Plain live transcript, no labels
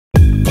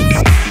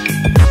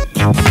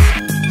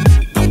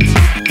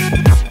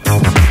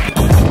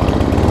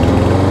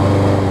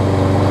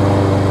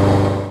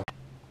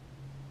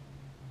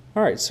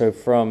Alright, so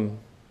from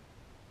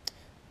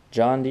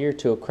John Deere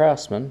to a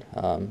Craftsman,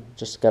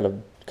 just got a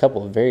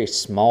couple of very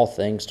small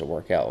things to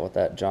work out with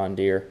that John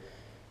Deere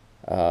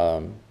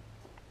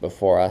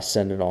before I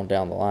send it on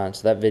down the line.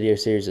 So that video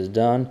series is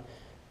done.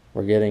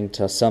 We're getting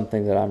to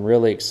something that I'm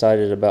really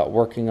excited about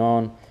working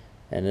on,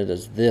 and it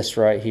is this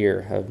right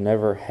here. I've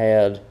never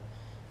had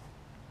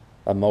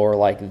a mower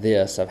like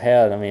this. I've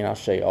had, I'll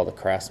show you all the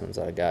Craftsmans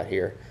that I got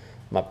here.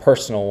 My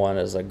personal one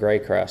is a gray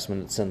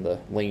Craftsman. It's in the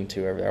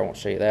lean-to over there. I won't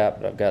show you that,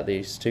 but I've got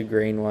these two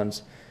green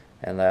ones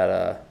and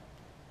that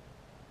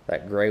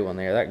gray one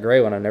there. That gray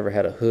one, I never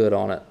had a hood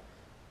on it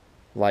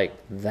like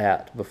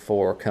that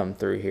before come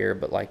through here,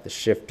 but like the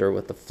shifter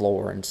with the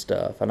floor and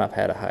stuff. And I've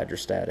had a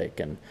hydrostatic,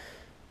 and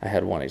I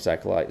had one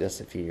exactly like this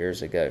a few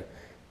years ago,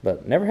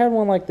 but never had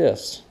one like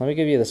this. Let me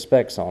give you the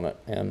specs on it.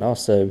 And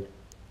also,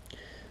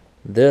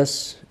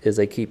 this is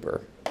a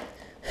keeper.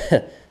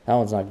 That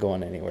one's not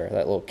going anywhere,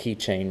 that little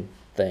keychain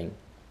thing.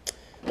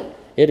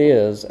 It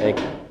is a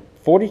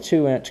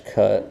 42-inch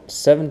cut,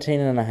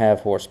 17.5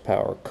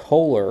 horsepower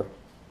Kohler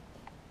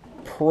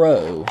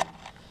Pro,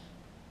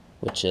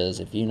 which is,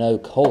 if you know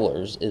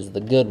Kohler's, is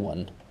the good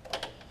one.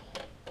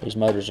 These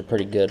motors are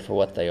pretty good for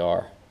what they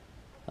are.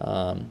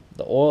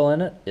 The oil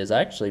in it is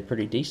actually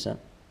pretty decent.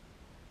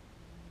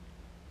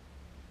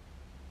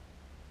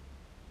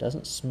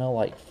 Doesn't smell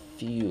like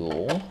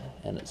fuel,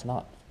 and it's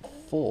not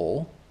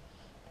full.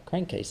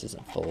 Crankcase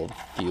isn't full of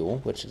fuel,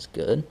 which is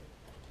good.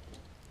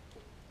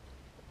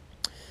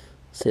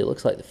 See, it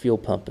looks like the fuel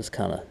pump is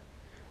kind of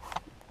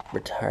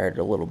retired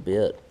a little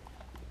bit.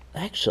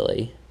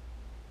 Actually,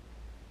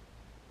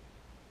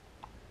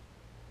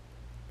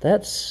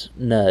 that's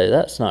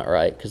not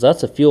right, because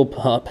that's a fuel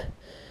pump,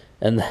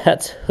 and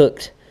that's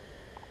hooked.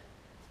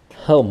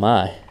 Oh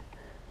my.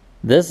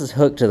 This is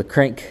hooked to the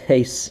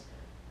crankcase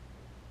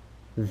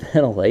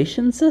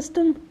ventilation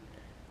system,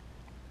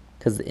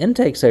 because the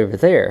intake's over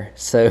there,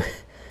 so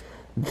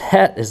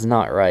that is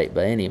not right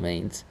by any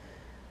means.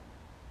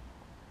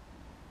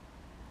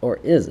 Or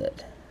is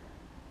it?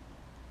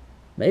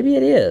 Maybe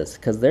it is,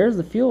 because there's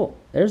the fuel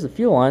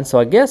line. So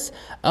I guess,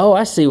 oh,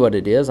 I see what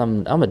it is.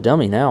 I'm a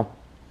dummy now.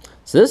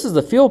 So this is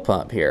the fuel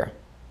pump here.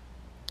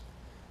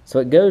 So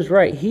it goes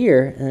right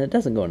here, and it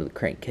doesn't go into the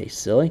crankcase,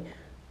 silly.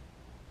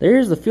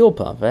 There's the fuel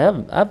pump.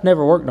 I've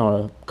never worked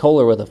on a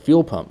Kohler with a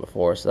fuel pump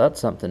before, so that's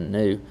something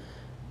new,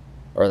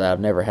 or that I've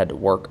never had to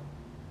work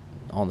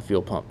on the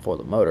fuel pump for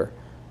the motor.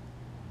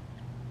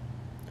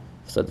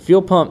 So the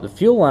fuel pump, the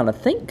fuel line, I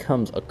think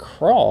comes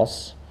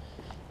across.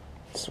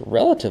 It's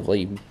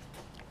relatively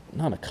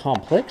not a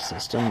complex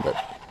system, but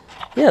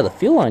yeah, the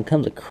fuel line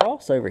comes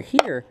across over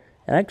here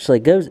and actually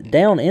goes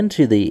down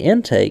into the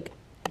intake.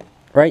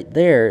 Right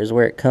there is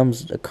where it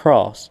comes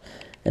across,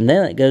 and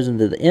then it goes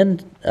into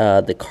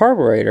the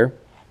carburetor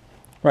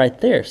right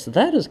there. So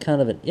that is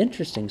kind of an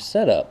interesting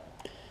setup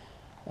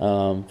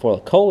for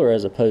the Kohler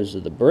as opposed to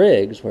the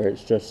Briggs, where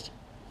it's just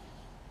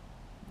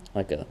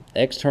like an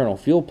external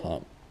fuel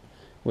pump,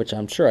 which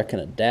I'm sure I can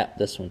adapt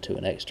this one to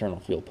an external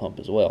fuel pump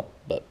as well,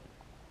 but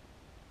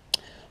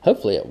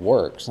hopefully it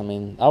works. I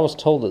was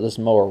told that this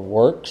mower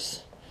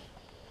works.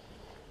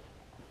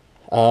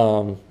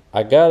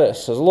 I got it,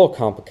 so it's a little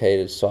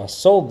complicated. So I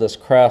sold this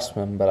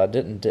Craftsman, but I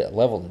didn't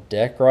level the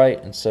deck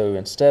right, and so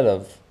instead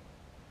of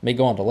me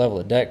going to level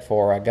the deck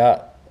for her, I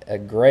got a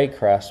gray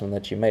Craftsman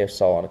that you may have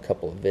saw in a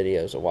couple of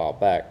videos a while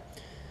back.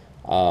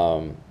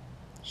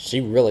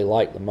 She really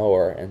liked the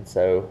mower, and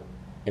so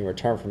in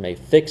return for me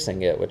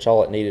fixing it, which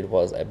all it needed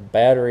was a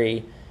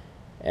battery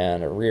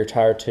and a rear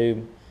tire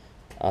tube,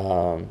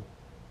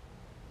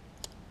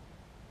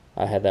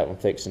 I had that one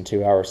fixed in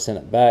 2 hours, sent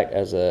it back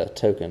as a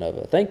token of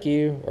a thank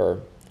you, or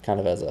kind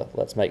of as a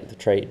let's make the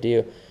trade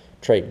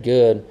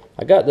good.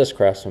 I got this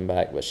Craftsman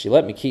back, but she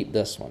let me keep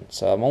this one,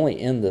 so I'm only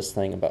in this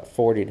thing about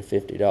 $40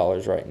 to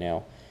 $50 right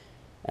now,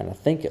 and I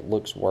think it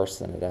looks worse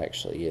than it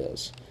actually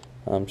is.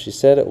 She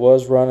said it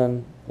was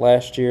running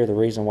last year. The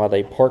reason why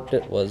they parked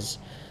it was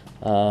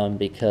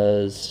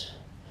because,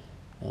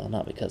 well,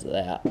 not because of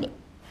that, but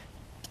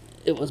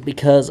it was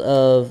because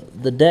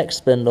of the deck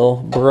spindle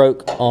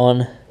broke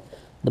on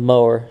the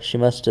mower. She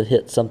must have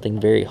hit something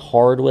very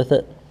hard with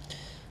it.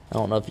 I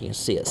don't know if you can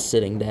see it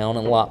sitting down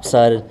and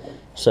lopsided.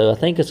 So I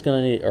think it's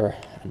going to need, or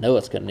I know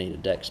it's going to need a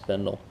deck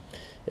spindle.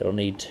 It'll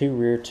need 2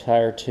 rear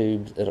tire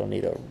tubes. It'll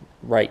need a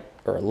right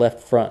or a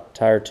left front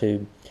tire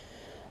tube.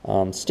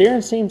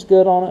 Steering seems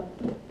good on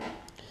it.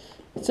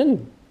 It's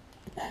in,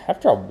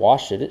 after I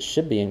wash it, it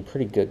should be in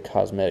pretty good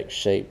cosmetic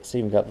shape. It's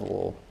even got the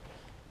little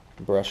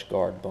brush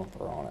guard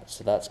bumper on it,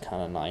 so that's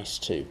kind of nice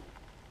too.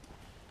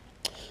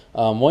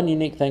 One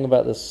unique thing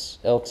about this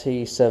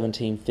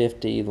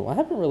LT1750, well, I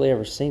haven't really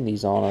ever seen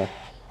these on a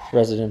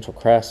residential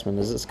Craftsman,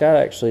 is it's got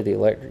actually the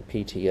electric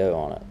PTO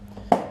on it.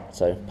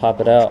 So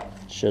pop it out,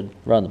 should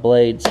run the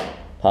blades,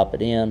 pop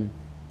it in,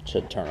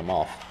 should turn them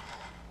off.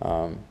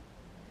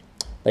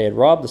 They had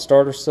robbed the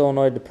starter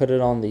solenoid to put it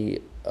on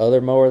the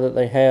other mower that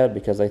they had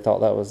because they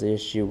thought that was the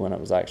issue when it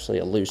was actually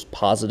a loose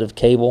positive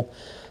cable.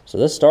 So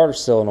this starter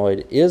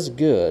solenoid is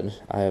good,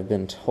 I have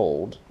been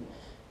told.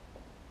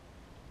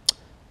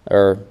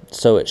 or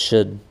so it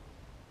should,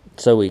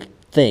 so we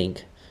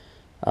think.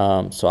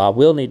 So I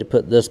will need to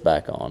put this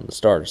back on, the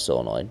starter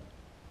solenoid.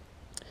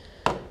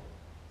 I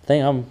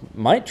think I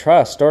might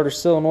try a starter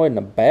solenoid and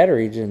a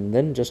battery and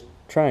then just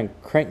try and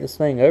crank this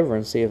thing over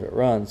and see if it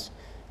runs.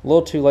 A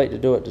little too late to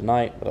do it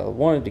tonight, but I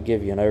wanted to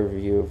give you an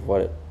overview of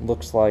what it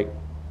looks like.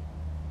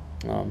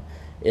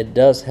 It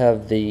does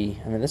have the,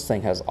 I mean, this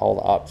thing has all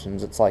the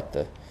options. It's like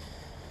the,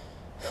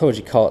 what would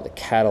you call it, the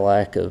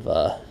Cadillac of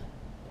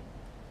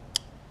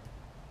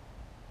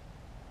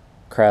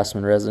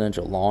Craftsman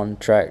residential lawn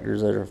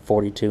tractors that are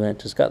 42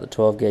 inches. It's got the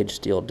 12 gauge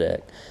steel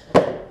deck.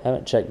 I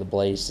haven't checked the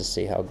blades to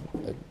see how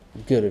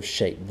good of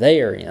shape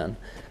they are in,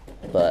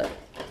 but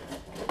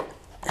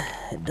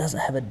it doesn't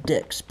have a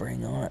deck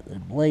spring on it. The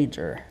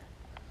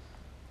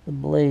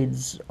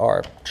blades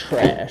are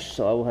trash,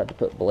 so I will have to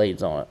put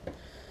blades on it.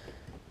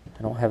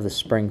 I don't have the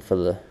spring for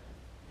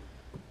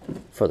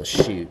the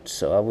chute,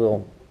 so I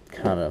will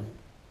kind of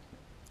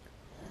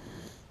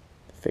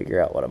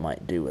figure out what I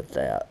might do with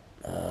that.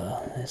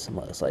 It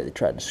looks like they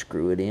tried to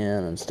screw it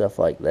in and stuff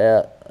like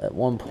that at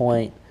one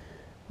point,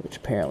 which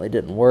apparently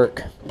didn't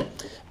work.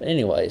 But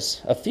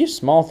anyways, a few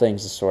small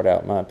things to sort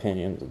out in my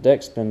opinion. The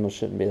deck spindle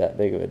shouldn't be that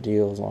big of a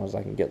deal as long as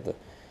I can get the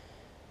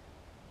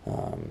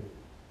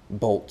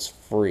bolts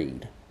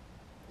freed.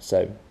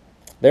 So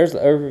there's the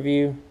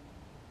overview.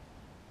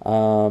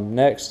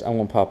 Next, I'm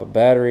going to pop a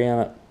battery in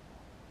it.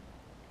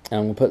 And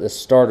I'm going to put the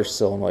starter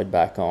solenoid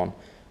back on,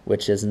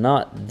 which is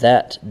not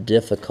that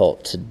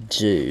difficult to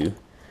do.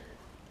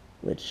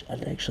 Which I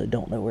actually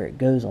don't know where it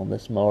goes on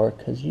this mower,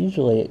 because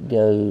usually it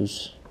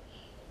goes...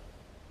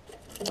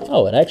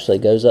 Oh, it actually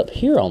goes up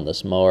here on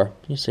this mower.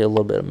 You see a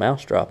little bit of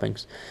mouse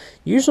droppings.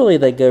 Usually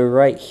they go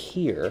right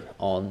here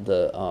on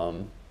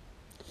the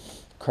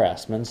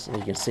Craftsman, so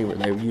you can see where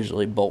they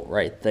usually bolt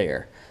right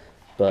there.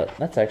 But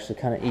that's actually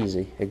kind of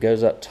easy. It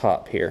goes up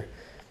top here.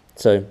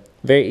 So,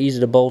 very easy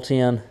to bolt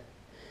in.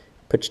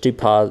 Put your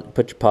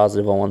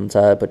positive on one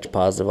side, put your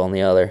positive on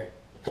the other.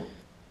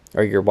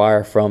 Or your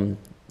wire from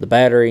the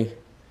battery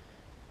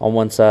on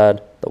one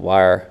side, the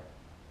wire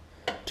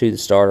to the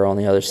starter on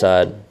the other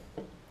side.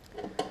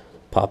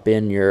 Pop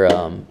in your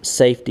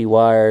safety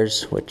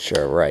wires, which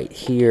are right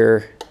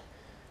here.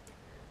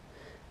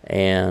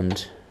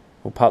 And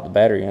we'll pop the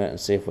battery in it and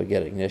see if we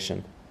get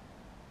ignition.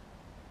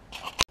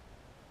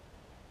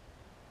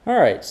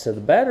 Alright, so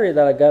the battery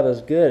that I got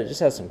is good. It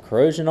just has some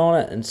corrosion on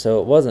it, and so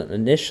it wasn't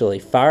initially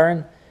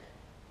firing.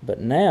 But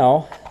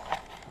now,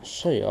 I'll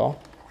show y'all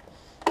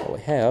what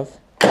we have.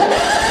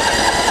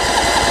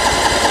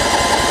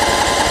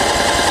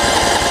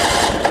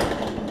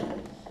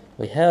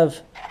 We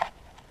have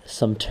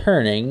some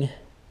turning.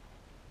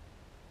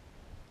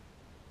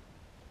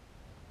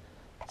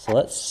 So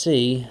let's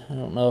see. I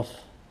don't know if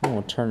I'm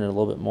going to turn it a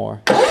little bit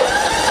more.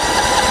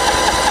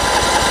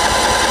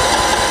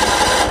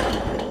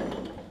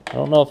 I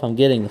don't know if I'm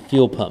getting the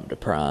fuel pump to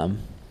prime.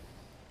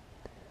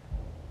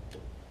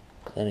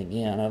 Then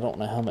again, I don't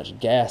know how much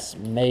gas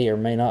may or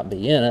may not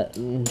be in it.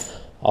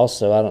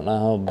 Also, I don't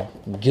know how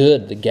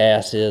good the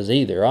gas is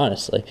either,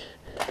 honestly.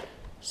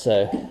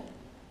 So,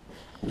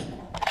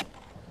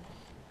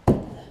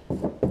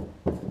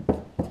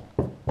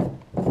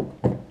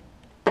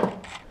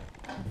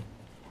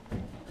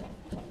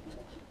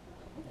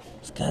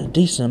 it's got a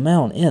decent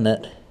amount in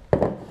it.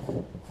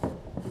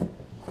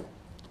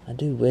 I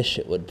do wish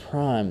it would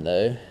prime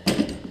though.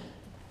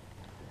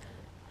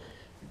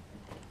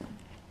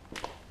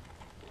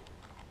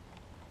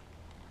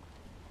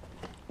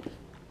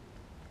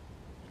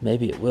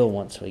 Maybe it will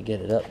once we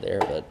get it up there,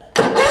 but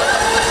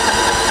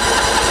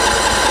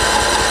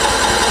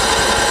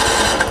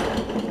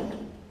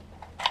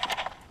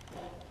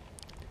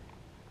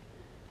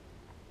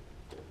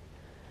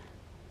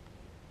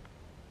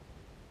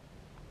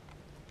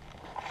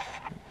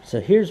so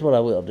here's what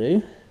I will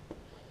do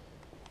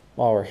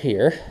while we're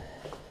here,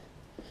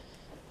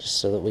 just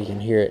so that we can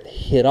hear it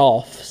hit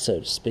off, so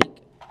to speak.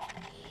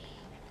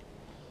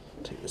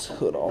 Take this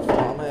hood off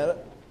while I'm at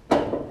it.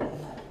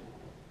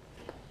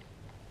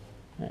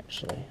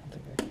 Actually, I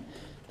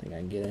think I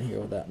can get in here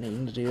without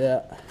needing to do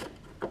that.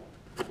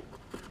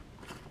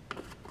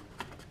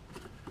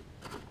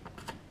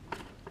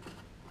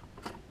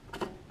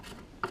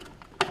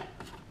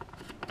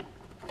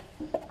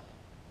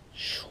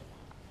 There's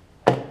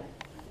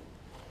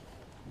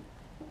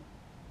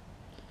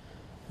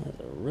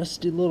a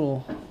rusty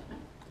little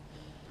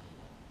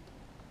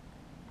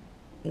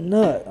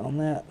nut on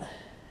that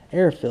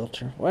air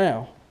filter.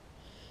 Wow.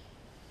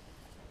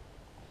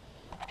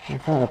 I'll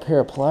find a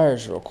pair of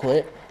pliers real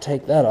quick.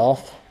 Take that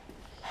off.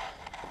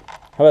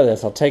 How about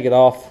this? I'll take it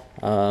off,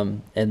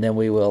 and then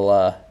we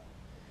will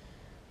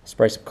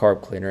spray some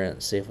carb cleaner in it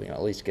and see if we can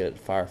at least get it to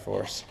fire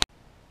for us.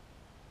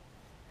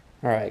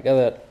 Alright, got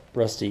that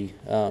rusty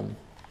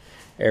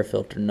air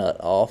filter nut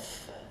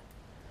off.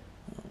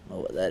 I don't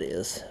know what that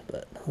is,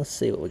 but let's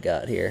see what we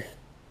got here.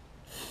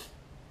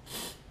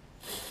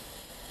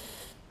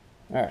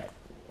 Alright.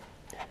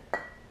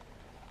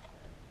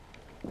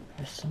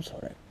 There's some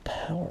sort of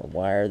power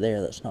wire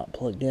there that's not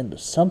plugged into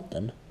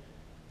something.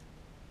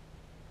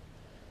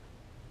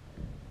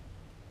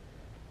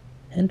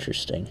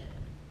 Interesting.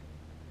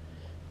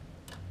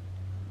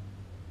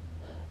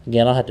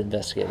 Again, I'll have to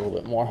investigate a little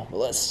bit more, but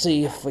let's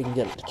see if we can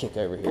get it to kick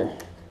over here.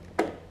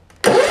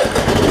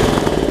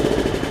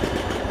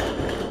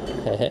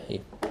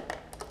 Hey,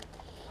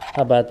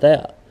 how about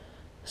that?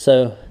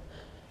 So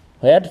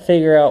we had to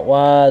figure out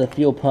why the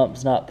fuel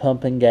pump's not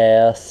pumping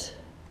gas.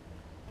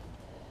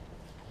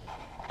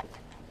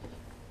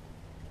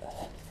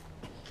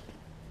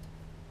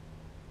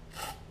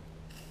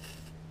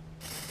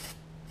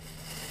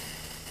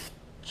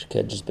 Which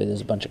could just be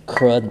there's a bunch of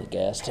crud in the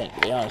gas tank,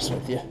 to be honest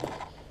with you.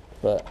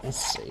 But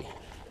let's see.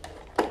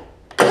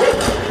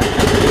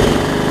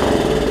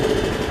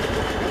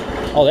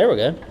 Oh, there we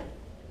go.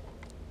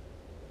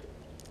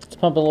 It's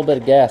pumping a little bit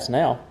of gas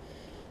now.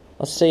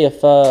 Let's see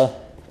if I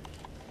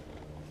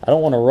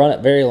don't want to run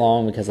it very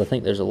long because I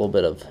think there's a little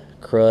bit of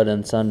crud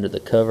inside under the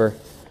cover.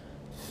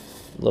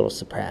 A little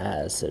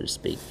surprise, so to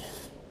speak.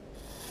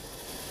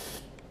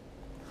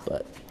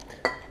 But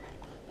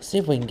let's see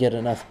if we can get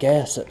enough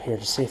gas up here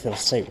to see if it'll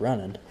stay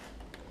running.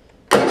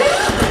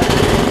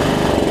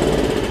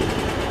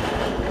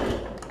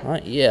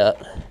 Not yet.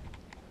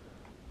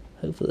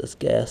 Hopefully this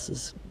gas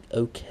is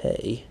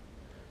okay.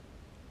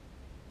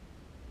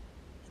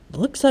 It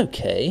looks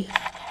okay.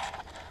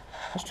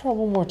 Let's try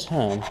one more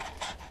time.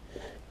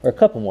 Or a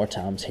couple more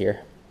times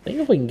here. I think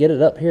if we can get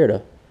it up here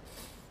to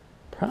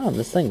prime,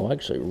 this thing will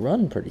actually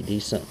run pretty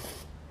decent.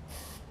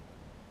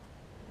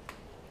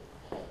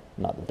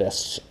 Not the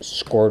best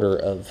squirter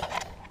of...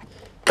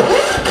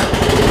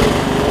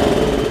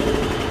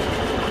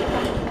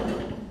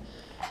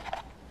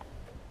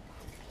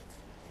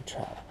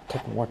 Try a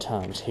couple more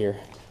times here.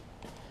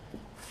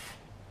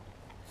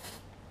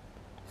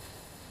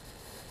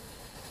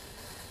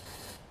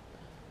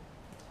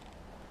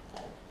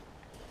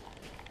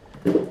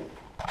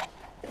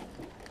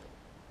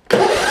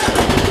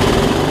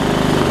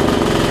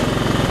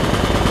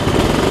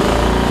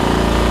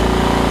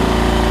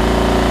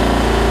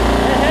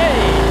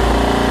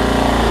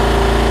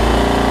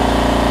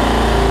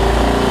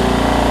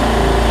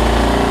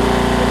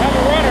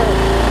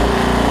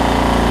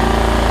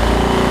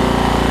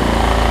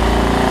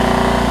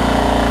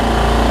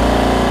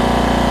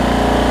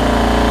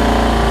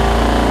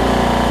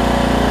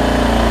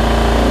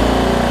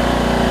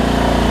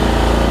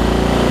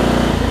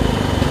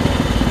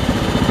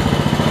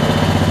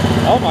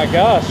 Oh my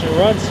gosh, it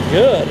runs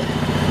good.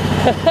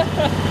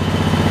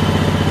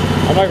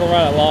 I'm not gonna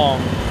run it long.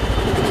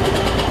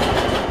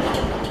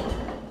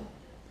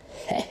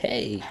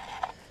 Hey,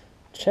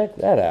 check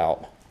that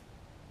out.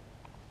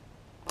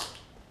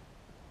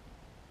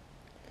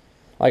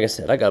 Like I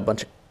said, I got a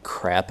bunch of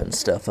crap and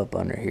stuff up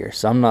under here,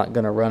 so I'm not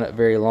gonna run it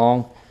very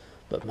long.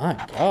 But my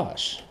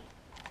gosh,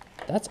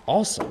 that's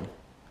awesome.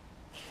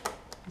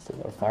 Let's see if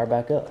it'll fire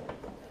back up.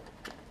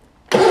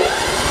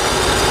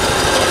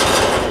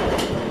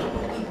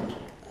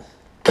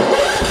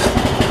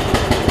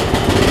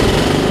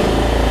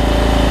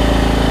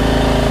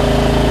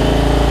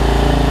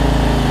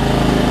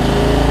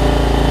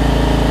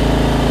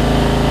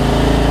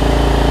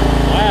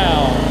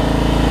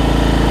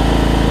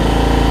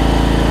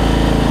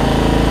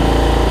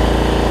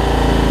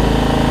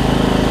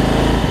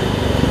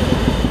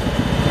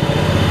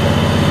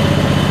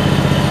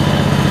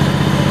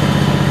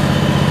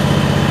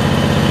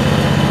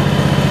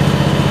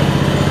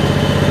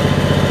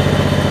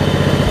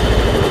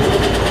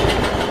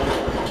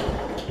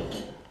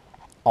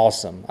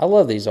 Awesome. I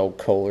love these old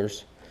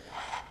Kohlers.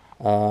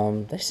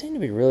 They seem to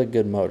be really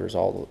good motors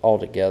all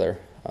together.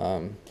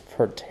 I've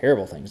heard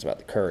terrible things about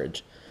the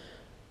Courage.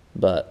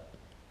 But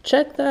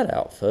check that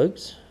out,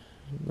 folks.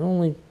 I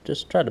only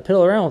just tried to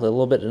piddle around with it a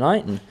little bit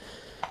tonight and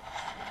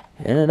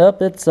ended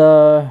up it's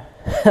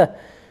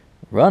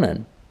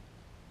running.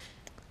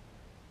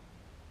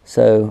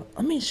 So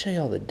let me show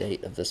y'all the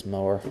date of this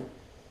mower.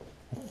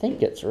 I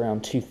think it's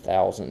around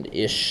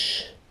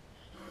 2000-ish.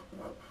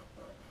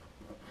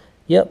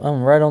 Yep,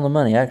 I'm right on the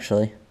money,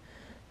 actually.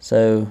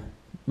 So,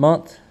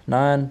 month,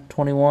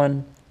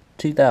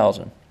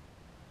 9/21/2000.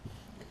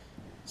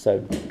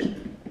 So,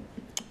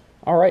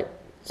 alright.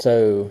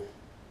 So,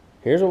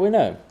 here's what we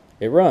know.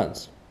 It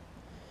runs.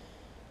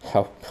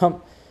 I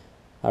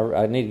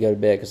need to go to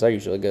bed because I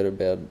usually go to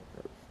bed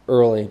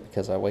early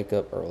because I wake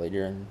up early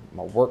during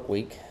my work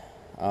week.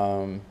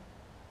 I'm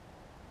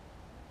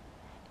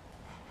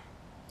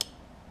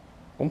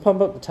going to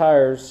pump up the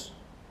tires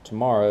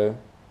tomorrow.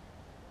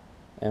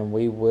 And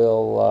we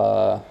will,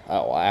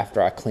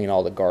 after I clean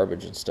all the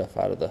garbage and stuff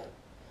out of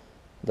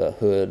the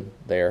hood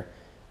there.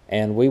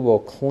 And we will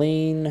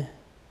clean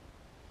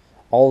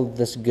all of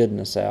this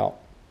goodness out.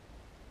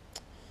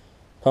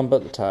 Pump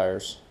up the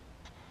tires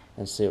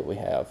and see what we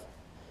have.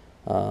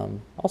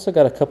 Also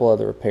got a couple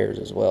other repairs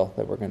as well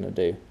that we're going to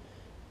do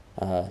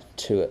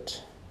to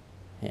it.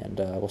 And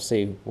we'll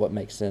see what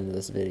makes it into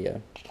this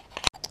video.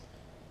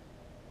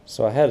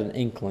 So I had an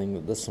inkling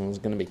that this one was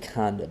going to be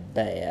kind of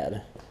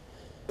bad.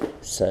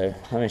 So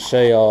let me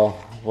show y'all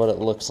what it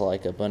looks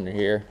like up under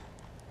here.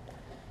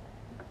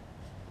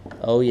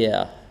 Oh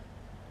yeah,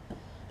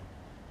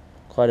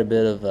 quite a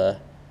bit of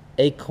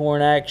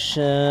acorn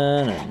action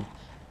and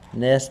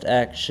nest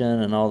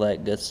action and all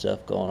that good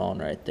stuff going on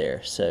right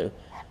there. So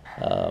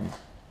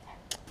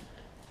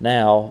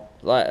now,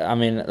 I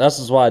mean, this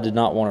is why I did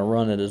not want to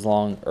run it as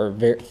long or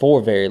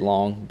for very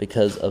long,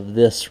 because of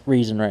this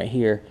reason right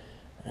here.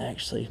 I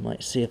actually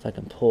might see if I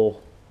can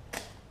pull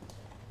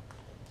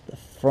the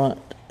front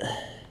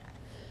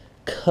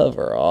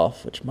cover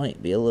off, which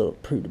might be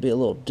prove to be a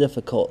little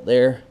difficult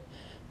there,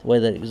 the way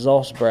that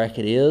exhaust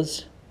bracket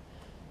is.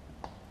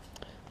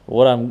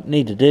 What I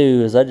need to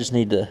do is I just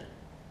need to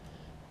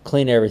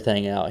clean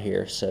everything out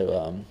here.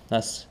 So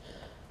that's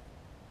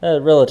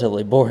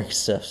relatively boring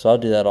stuff, so I'll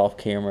do that off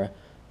camera.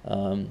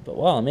 But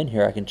while I'm in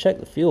here, I can check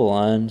the fuel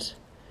lines,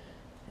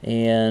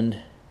 and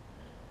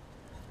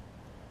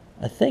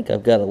I think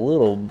I've got a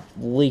little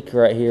leak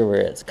right here where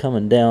it's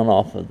coming down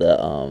off of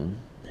the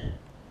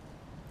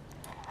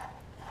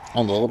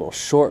on the little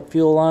short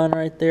fuel line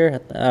right there.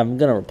 I'm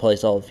gonna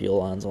replace all the fuel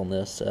lines on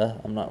this.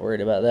 I'm not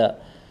worried about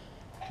that.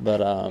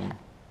 But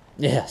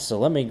yeah, so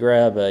let me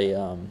grab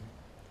a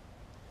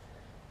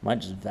might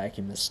just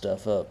vacuum this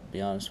stuff up, to be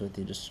honest with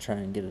you, just to try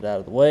and get it out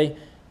of the way,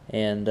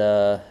 and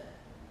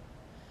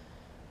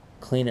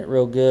clean it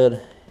real good,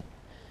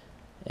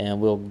 and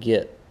we'll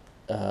get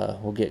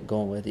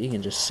going with it. You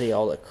can just see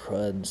all the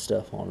crud and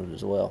stuff on it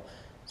as well.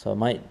 So I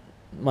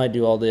might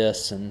do all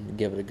this and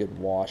give it a good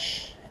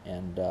wash,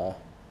 and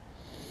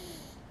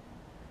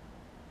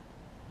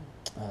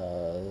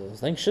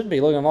things should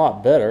be looking a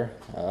lot better.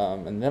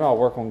 And then I'll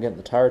work on getting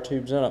the tire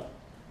tubes in it,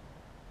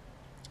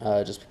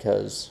 just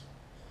because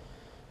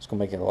it's going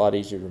to make it a lot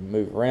easier to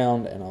move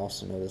around, and I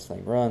also know this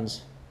thing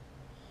runs.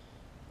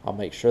 I'll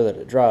make sure that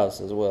it dries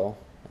as well,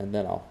 and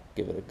then I'll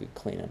give it a good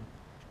cleaning.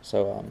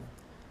 So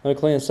let me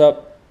clean this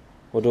up.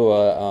 We'll do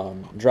a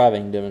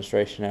driving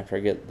demonstration after I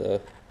get the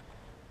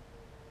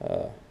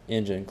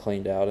engine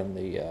cleaned out and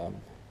the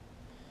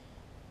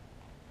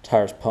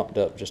tires pumped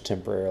up just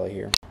temporarily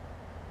here.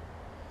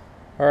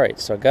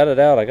 Alright, so I got it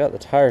out. I got the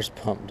tires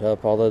pumped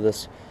up, although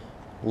this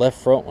left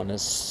front one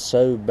is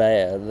so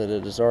bad that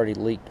it has already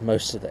leaked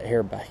most of the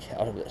air back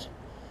out of it.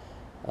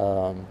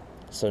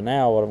 So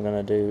now what I'm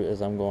going to do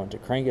is I'm going to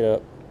crank it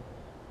up,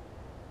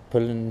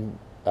 put it in,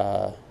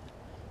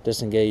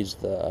 disengage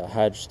the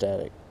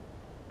hydrostatic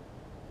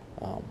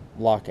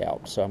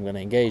lockout. So I'm going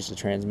to engage the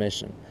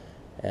transmission,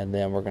 and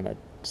then we're going to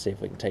see if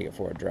we can take it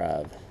for a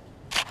drive.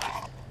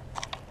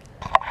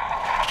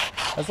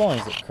 As long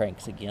as it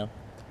cranks again.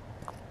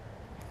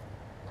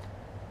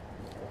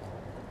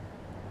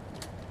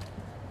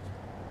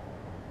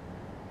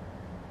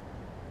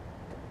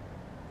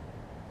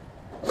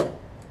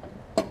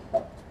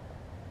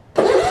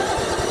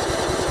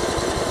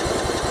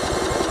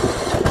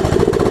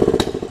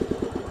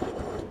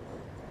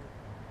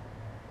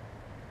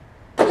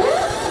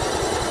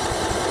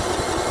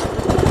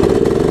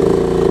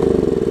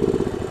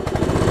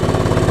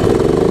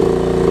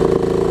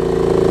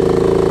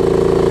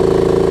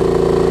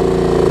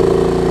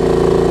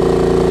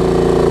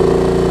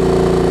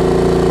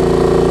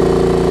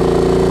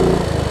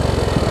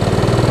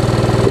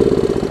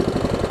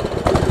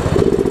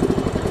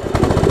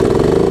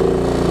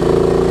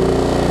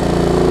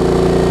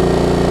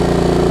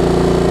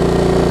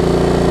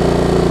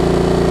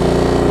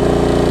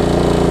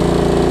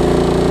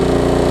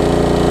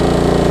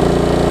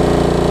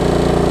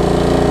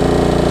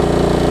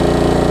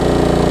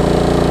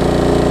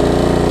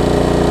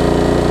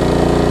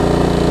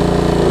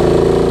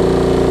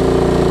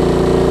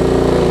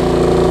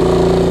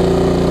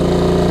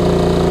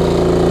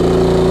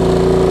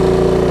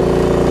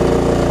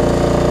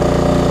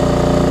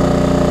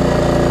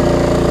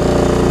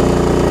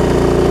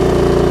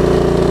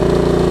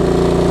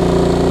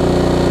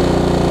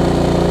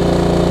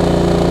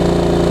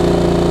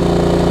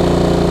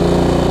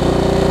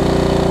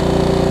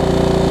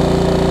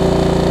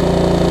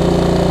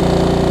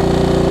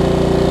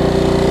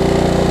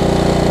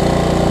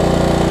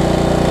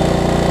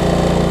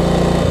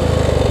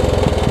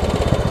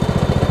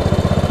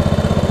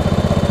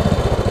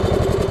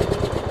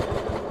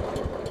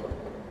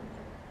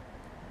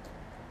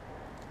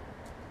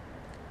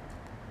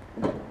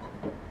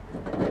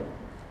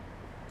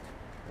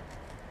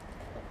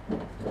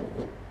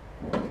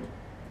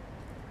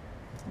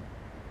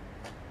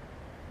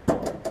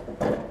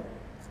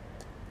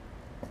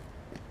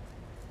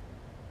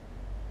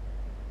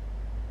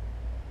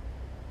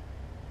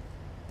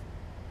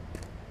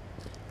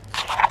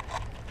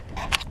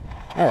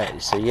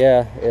 Alright, so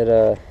yeah,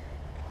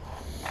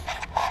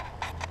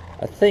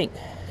 I think,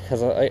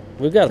 because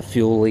we've got a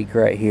fuel leak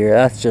right here.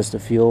 That's just a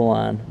fuel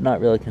line. I'm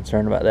not really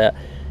concerned about that.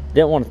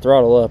 Didn't want to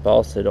throttle up. I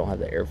also don't have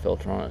the air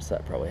filter on it, so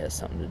that probably has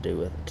something to do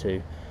with it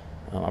too.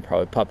 I'll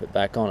probably pop it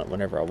back on it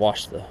whenever I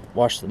wash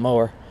the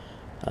mower,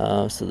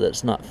 so that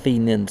it's not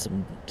feeding in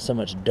so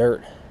much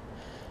dirt.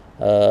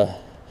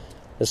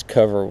 This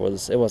cover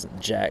it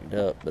wasn't jacked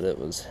up, but it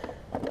was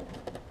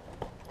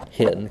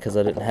hidden because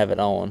I didn't have it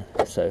on.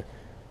 So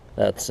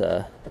that's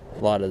a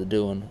lot of the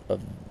doing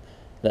of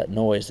that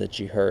noise that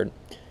you heard.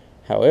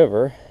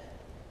 However,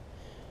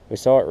 we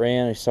saw it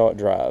ran, we saw it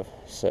drive.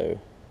 So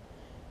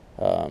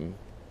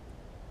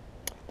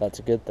that's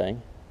a good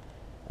thing.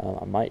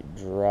 I might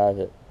drive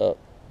it up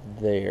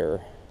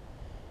there.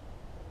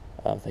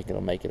 I think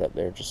it'll make it up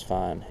there just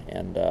fine,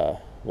 and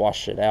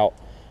wash it out,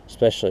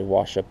 especially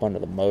wash up under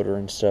the motor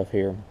and stuff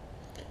here.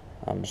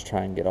 I'm just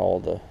trying to get all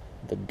the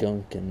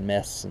gunk and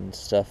mess and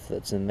stuff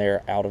that's in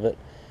there out of it.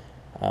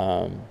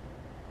 And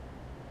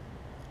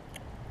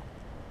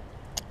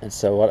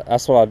so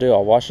that's what I'll do.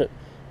 I'll wash it,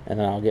 and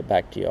then I'll get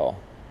back to y'all.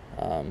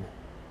 And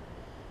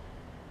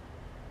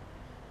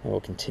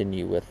we'll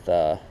continue with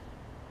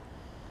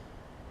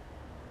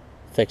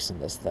fixing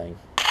this thing.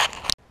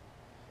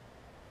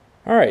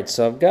 Alright,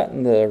 so I've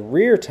gotten the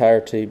rear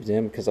tire tubes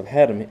in because I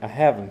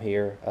have them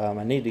here.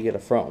 I need to get a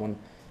front one,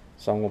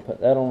 so I'm going to put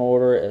that on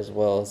order, as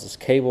well as this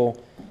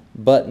cable,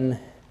 button,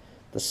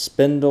 the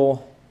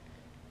spindle,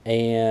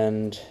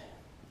 and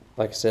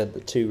like I said, the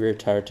 2 rear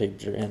tire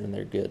tubes are in and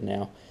they're good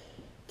now.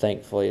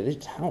 Thankfully, I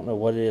don't know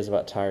what it is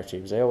about tire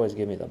tubes. They always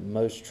give me the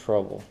most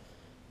trouble.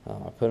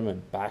 I put them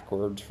in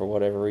backwards for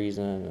whatever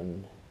reason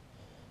and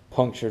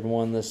punctured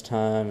one this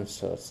time,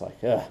 so it's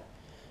like, ugh.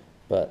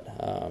 But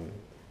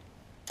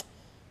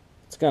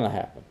it's going to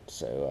happen.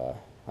 So,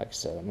 like I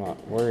said, I'm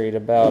not worried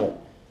about it.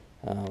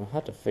 I'll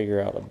have to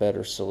figure out a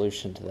better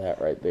solution to that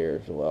right there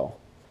as well.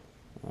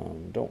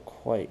 Don't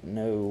quite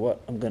know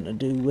what I'm going to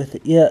do with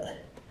it yet.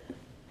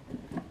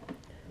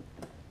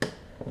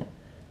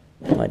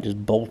 I might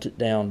just bolt it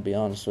down, to be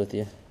honest with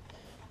you.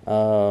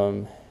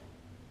 Because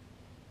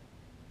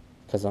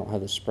I don't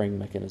have the spring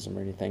mechanism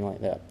or anything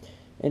like that.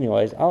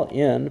 Anyways, I'll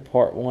end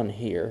part 1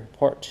 here.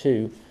 Part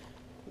 2,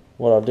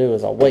 what I'll do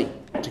is I'll wait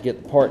to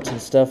get the parts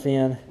and stuff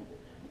in.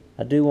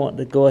 I do want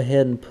to go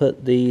ahead and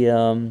put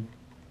the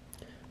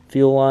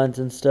fuel lines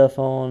and stuff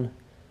on.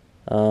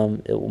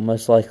 It will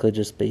most likely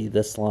just be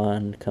this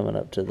line coming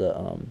up to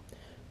the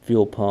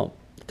fuel pump,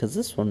 because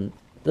this one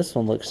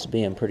looks to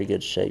be in pretty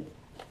good shape.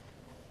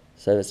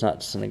 So it's not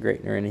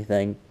disintegrating or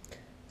anything.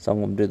 So I'm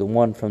going to do the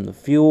one from the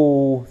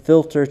fuel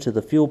filter to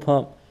the fuel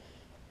pump.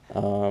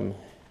 I've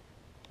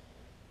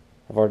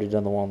already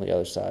done the one on the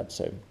other side,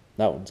 so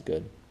that one's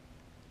good.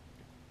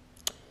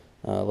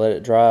 Let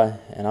it dry,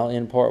 and I'll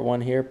end part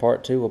 1 here.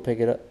 Part 2, we'll pick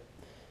it up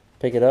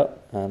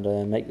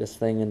and make this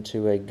thing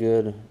into a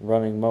good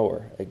running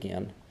mower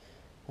again.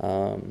 It's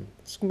going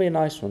to be a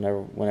nice one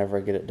whenever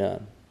I get it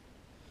done.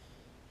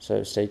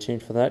 So stay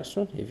tuned for the next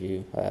one. If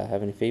you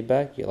have any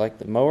feedback, you like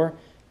the mower,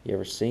 you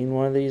ever seen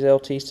one of these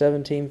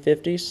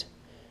LT1750s,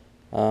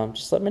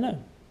 just let me know.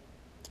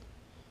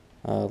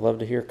 Love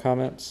to hear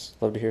comments,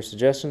 love to hear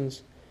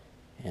suggestions,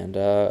 and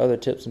other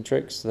tips and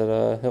tricks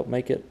that help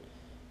make it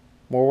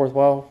more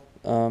worthwhile,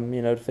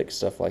 to fix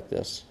stuff like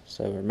this,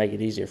 or make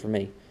it easier for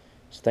me.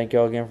 So thank you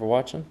all again for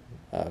watching.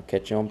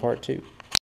 Catch you on part 2.